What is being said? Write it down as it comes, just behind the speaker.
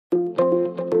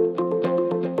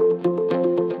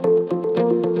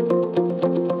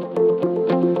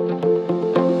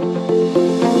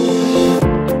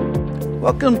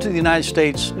Welcome to the United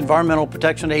States Environmental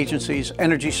Protection Agency's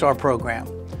Energy Star program.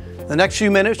 In the next few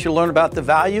minutes, you'll learn about the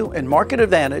value and market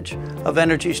advantage of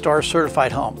Energy Star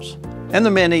certified homes and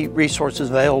the many resources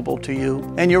available to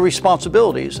you and your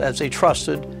responsibilities as a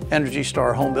trusted Energy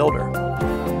Star home builder.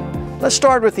 Let's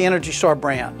start with the Energy Star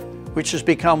brand, which has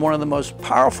become one of the most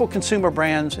powerful consumer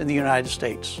brands in the United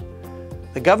States.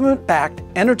 The government-backed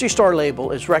Energy Star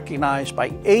label is recognized by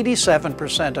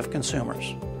 87% of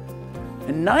consumers.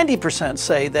 And 90%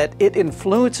 say that it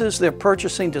influences their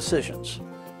purchasing decisions.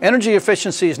 Energy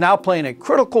efficiency is now playing a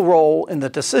critical role in the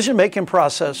decision-making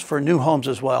process for new homes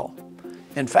as well.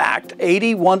 In fact,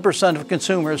 81% of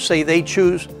consumers say they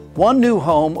choose one new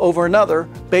home over another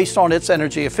based on its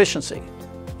energy efficiency.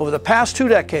 Over the past 2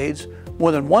 decades,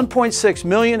 more than 1.6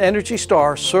 million Energy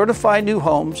Star certified new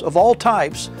homes of all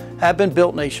types have been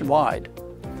built nationwide,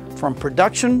 from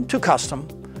production to custom,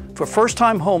 for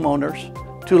first-time homeowners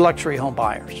to luxury home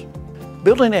buyers.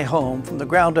 Building a home from the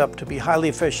ground up to be highly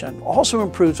efficient also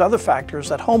improves other factors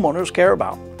that homeowners care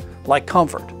about, like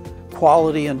comfort,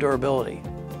 quality, and durability.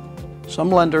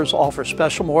 Some lenders offer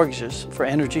special mortgages for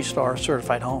Energy Star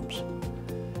certified homes.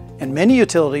 And many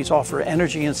utilities offer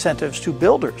energy incentives to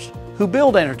builders who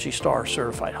build Energy Star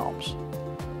certified homes.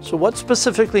 So what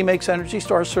specifically makes Energy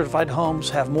Star certified homes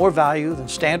have more value than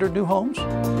standard new homes?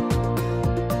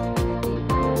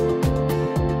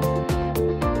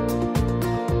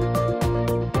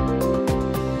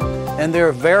 And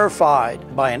they're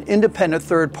verified by an independent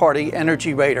third-party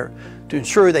energy rater to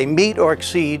ensure they meet or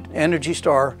exceed Energy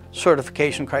Star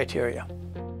certification criteria.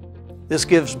 This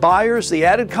gives buyers the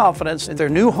added confidence in their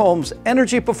new home's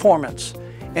energy performance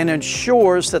and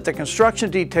ensures that the construction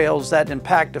details that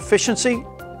impact efficiency,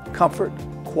 comfort,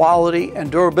 quality,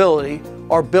 and durability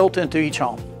are built into each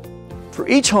home. For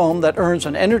each home that earns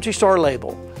an Energy Star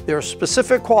label, there are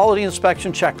specific quality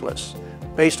inspection checklists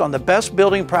based on the best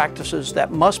building practices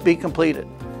that must be completed.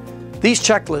 These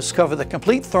checklists cover the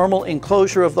complete thermal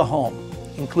enclosure of the home,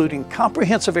 including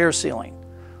comprehensive air sealing,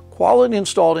 quality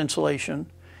installed insulation,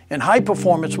 and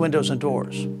high-performance windows and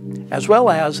doors, as well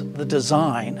as the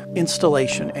design,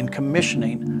 installation, and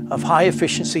commissioning of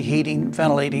high-efficiency heating,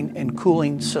 ventilating, and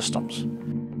cooling systems.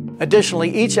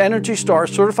 Additionally, each Energy Star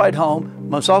certified home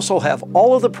must also have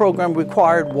all of the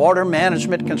program-required water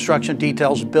management construction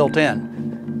details built in.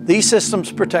 These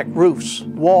systems protect roofs,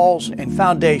 walls, and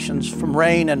foundations from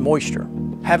rain and moisture.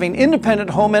 Having independent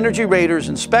home energy raters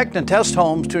inspect and test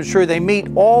homes to ensure they meet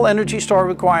all Energy Star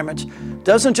requirements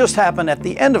doesn't just happen at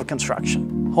the end of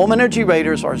construction. Home energy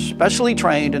raters are specially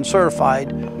trained and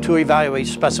certified to evaluate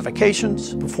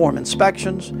specifications, perform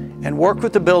inspections, and work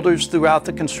with the builders throughout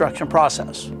the construction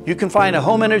process. You can find a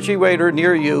home energy rater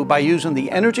near you by using the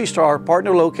Energy Star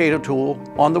Partner Locator tool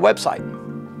on the website.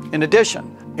 In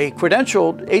addition, a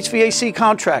credentialed HVAC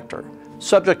contractor,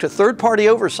 subject to third-party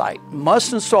oversight,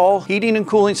 must install heating and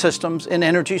cooling systems in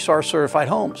Energy Star certified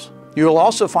homes. You will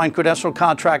also find credentialed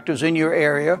contractors in your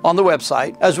area on the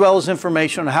website, as well as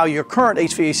information on how your current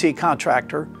HVAC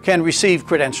contractor can receive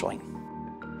credentialing.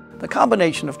 The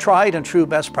combination of tried and true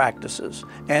best practices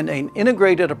and an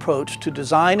integrated approach to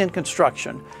design and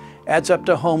construction adds up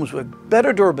to homes with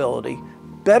better durability,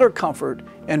 better comfort,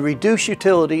 and reduced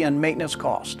utility and maintenance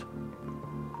cost.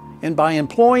 And by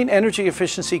employing energy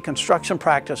efficiency construction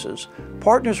practices,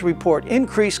 partners report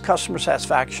increased customer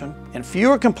satisfaction and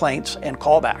fewer complaints and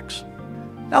callbacks.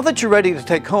 Now that you're ready to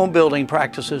take home building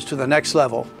practices to the next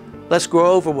level, let's go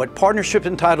over what partnership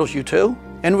entitles you to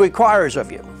and requires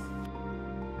of you.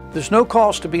 There's no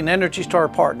cost to be an Energy Star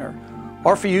partner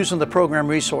or for using the program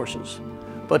resources,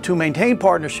 but to maintain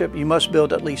partnership, you must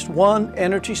build at least one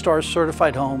Energy Star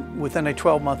certified home within a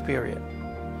 12-month period.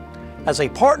 As a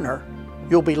partner,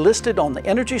 you'll be listed on the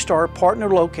Energy Star Partner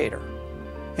Locator.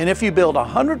 And if you build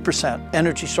 100%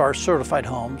 Energy Star certified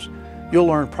homes, you'll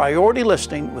earn priority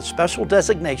listing with special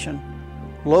designation,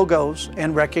 logos,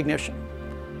 and recognition.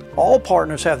 All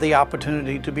partners have the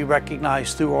opportunity to be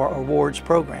recognized through our awards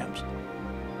programs,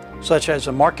 such as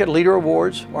the Market Leader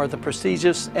Awards or the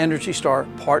prestigious Energy Star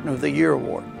Partner of the Year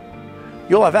Award.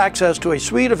 You'll have access to a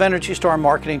suite of Energy Star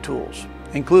marketing tools,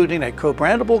 including a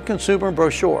co-brandable consumer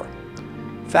brochure,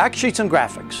 fact sheets and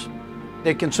graphics,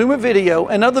 a consumer video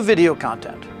and other video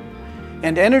content,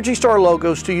 and Energy Star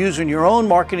logos to use in your own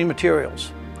marketing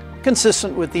materials,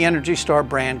 consistent with the Energy Star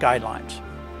brand guidelines.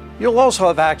 You'll also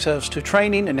have access to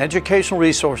training and educational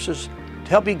resources to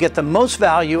help you get the most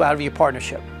value out of your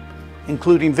partnership,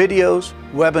 including videos,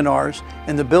 webinars,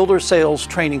 and the Builder Sales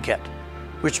Training Kit,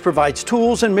 which provides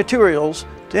tools and materials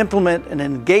to implement an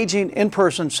engaging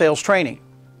in-person sales training.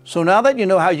 So now that you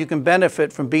know how you can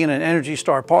benefit from being an Energy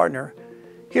Star partner,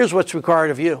 here's what's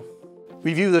required of you.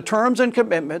 Review the terms and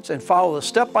commitments and follow the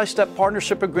step-by-step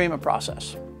partnership agreement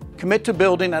process. Commit to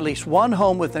building at least one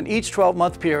home within each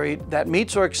 12-month period that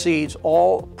meets or exceeds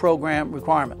all program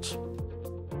requirements.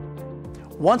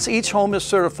 Once each home is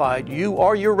certified, you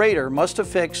or your rater must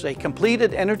affix a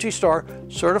completed ENERGY STAR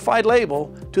certified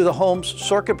label to the home's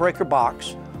circuit breaker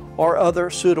box or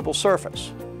other suitable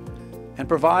surface, and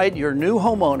provide your new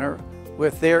homeowner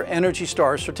with their ENERGY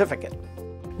STAR certificate.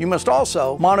 You must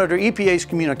also monitor EPA's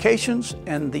communications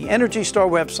and the ENERGY STAR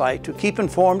website to keep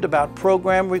informed about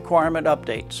program requirement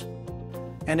updates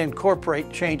and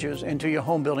incorporate changes into your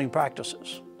home building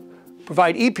practices.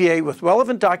 Provide EPA with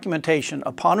relevant documentation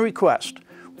upon request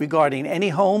regarding any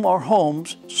home or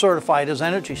homes certified as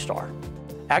ENERGY STAR.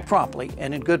 Act promptly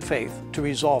and in good faith to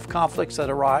resolve conflicts that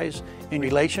arise in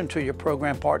relation to your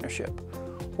program partnership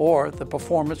or the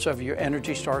performance of your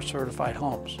ENERGY STAR certified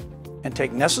homes, and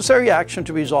take necessary action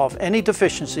to resolve any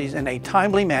deficiencies in a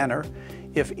timely manner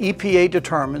if EPA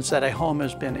determines that a home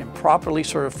has been improperly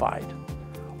certified,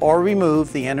 or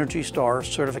remove the ENERGY STAR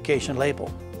certification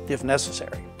label if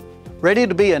necessary. Ready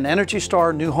to be an ENERGY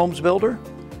STAR new homes builder?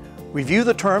 Review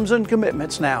the terms and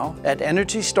commitments now at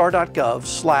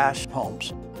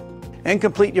energystar.gov/homes and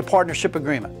complete your partnership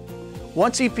agreement.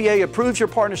 Once EPA approves your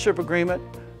partnership agreement,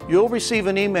 you'll receive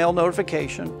an email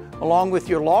notification along with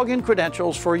your login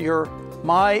credentials for your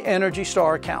My ENERGY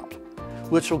STAR account,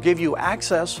 which will give you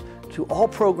access to all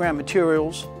program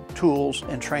materials, tools,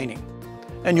 and training.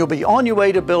 And you'll be on your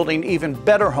way to building even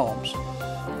better homes,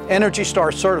 ENERGY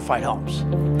STAR certified homes.